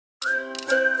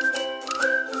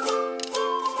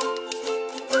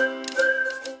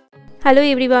Hello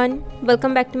everyone,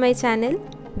 welcome back to my channel.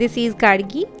 This is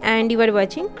Gargi and you are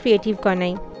watching Creative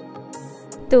Gonai.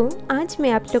 तो आज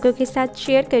मैं आप लोगों के साथ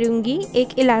शेयर करूंगी एक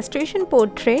illustration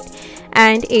portrait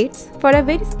and it's for a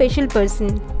very special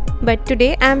person. But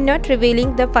today I am not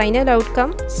revealing the final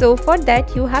outcome, so for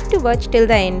that you have to watch till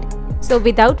the end. So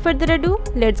without further ado,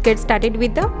 let's get started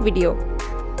with the video.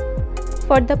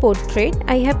 For the portrait,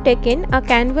 I have taken a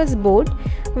canvas board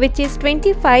which is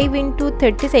 25 into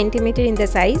 30 cm in the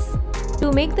size.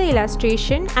 To make the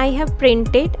illustration, I have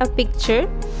printed a picture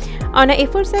on a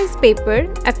A4 size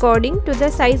paper according to the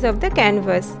size of the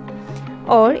canvas.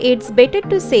 Or it's better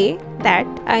to say that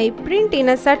I print in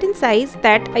a certain size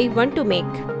that I want to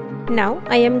make. Now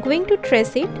I am going to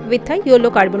trace it with a yellow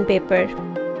carbon paper.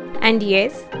 And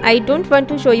yes, I don't want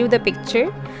to show you the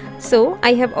picture, so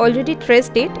I have already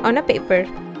traced it on a paper.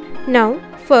 Now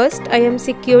first I am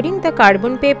securing the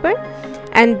carbon paper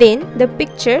and then the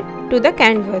picture to the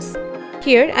canvas.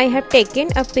 Here I have taken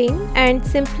a pen and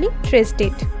simply traced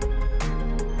it.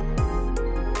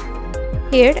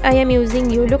 Here I am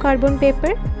using yellow carbon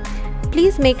paper.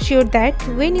 Please make sure that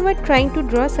when you are trying to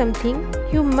draw something,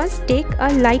 you must take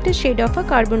a lighter shade of a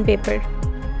carbon paper.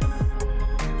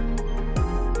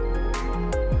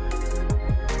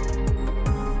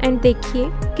 And देखिए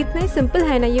कितना simple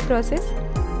है ना ये process.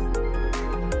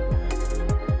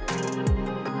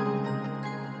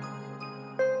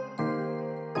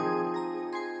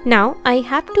 Now I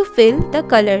have to fill the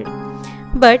color,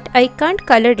 but I can't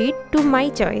color it to my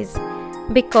choice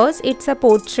because it's a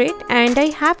portrait and I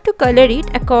have to color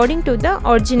it according to the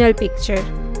original picture.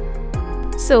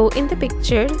 So in the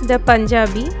picture the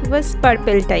Punjabi was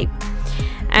purple type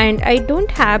and I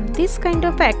don't have this kind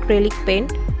of acrylic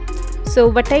paint. So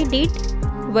what I did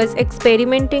was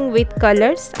experimenting with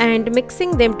colors and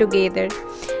mixing them together,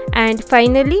 and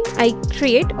finally I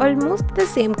create almost the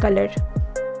same color.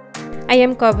 I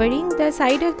am covering the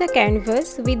side of the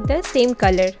canvas with the same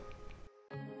color.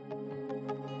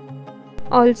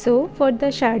 Also for the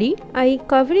shadi, I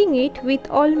covering it with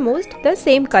almost the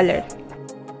same color.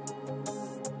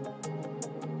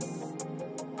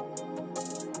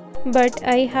 But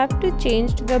I have to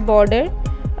change the border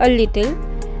a little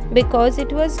because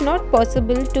it was not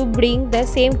possible to bring the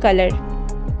same color.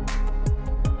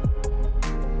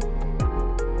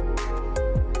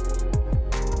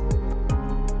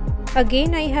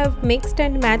 Again I have mixed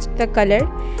and matched the color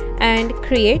and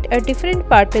create a different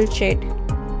purple shade.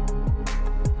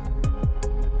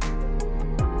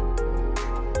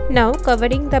 Now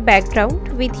covering the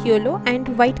background with yellow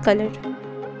and white color.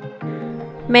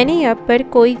 मैंने यहाँ पर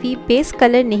कोई भी base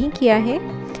colour नहीं किया है,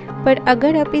 पर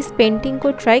अगर आप इस पेंटिंग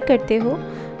को ट्राई करते हो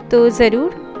तो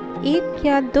ज़रूर एक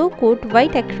या दो कोट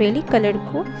वाइट एक्रेलिक कलर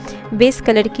को बेस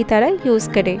कलर की तरह यूज़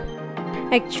करें.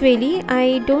 Actually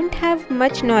I don't have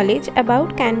much knowledge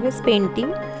about canvas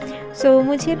painting, सो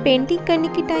मुझे पेंटिंग करने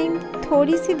की टाइम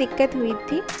थोड़ी सी दिक्कत हुई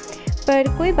थी,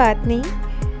 पर कोई बात नहीं,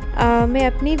 मैं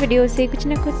अपनी वीडियो से कुछ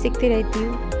ना कुछ सीखती रहती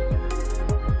हूँ.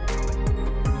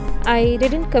 I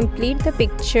didn't complete the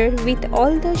picture with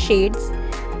all the shades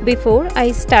before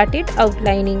I started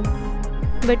outlining.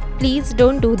 But please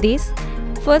don't do this.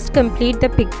 First complete the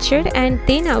picture and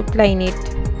then outline it.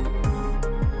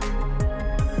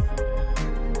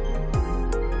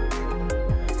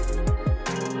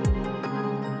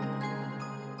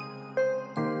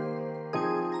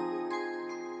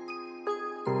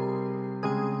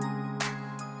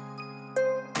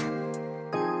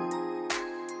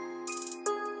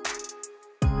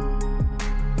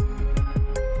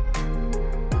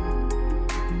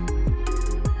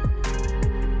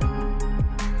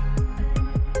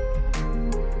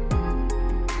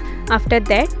 After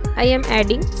that, I am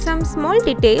adding some small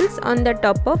details on the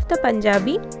top of the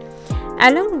Punjabi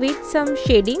along with some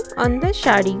shading on the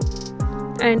shadi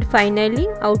and finally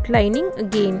outlining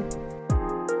again.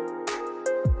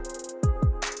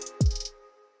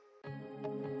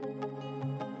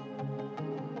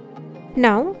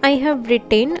 Now I have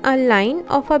written a line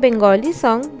of a Bengali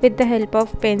song with the help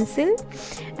of pencil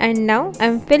and now I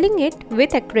am filling it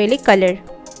with acrylic color.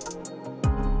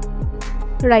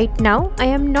 Right now I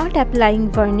am not applying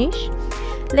varnish.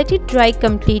 Let it dry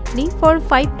completely for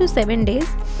 5 to 7 days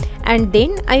and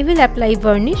then I will apply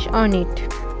varnish on it.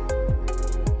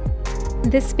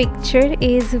 This picture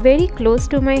is very close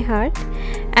to my heart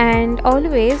and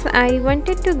always I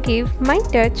wanted to give my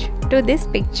touch to this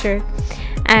picture,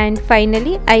 and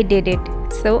finally I did it.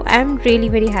 So I am really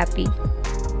very happy.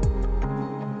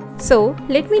 So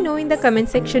let me know in the comment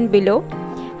section below,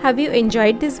 have you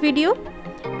enjoyed this video?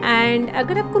 And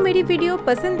अगर आपको मेरी video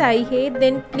पसंद आई है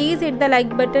then please hit the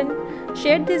like button,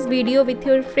 share this video with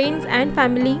your friends and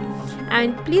family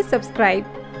and please subscribe.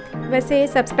 वैसे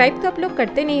subscribe तो आप लोग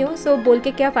करते नहीं हो, सो बोल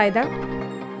के क्या फ़ायदा।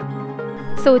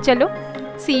 सो चलो,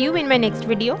 सी you in my next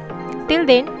video. Till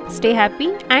then stay happy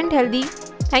and healthy.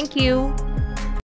 Thank you.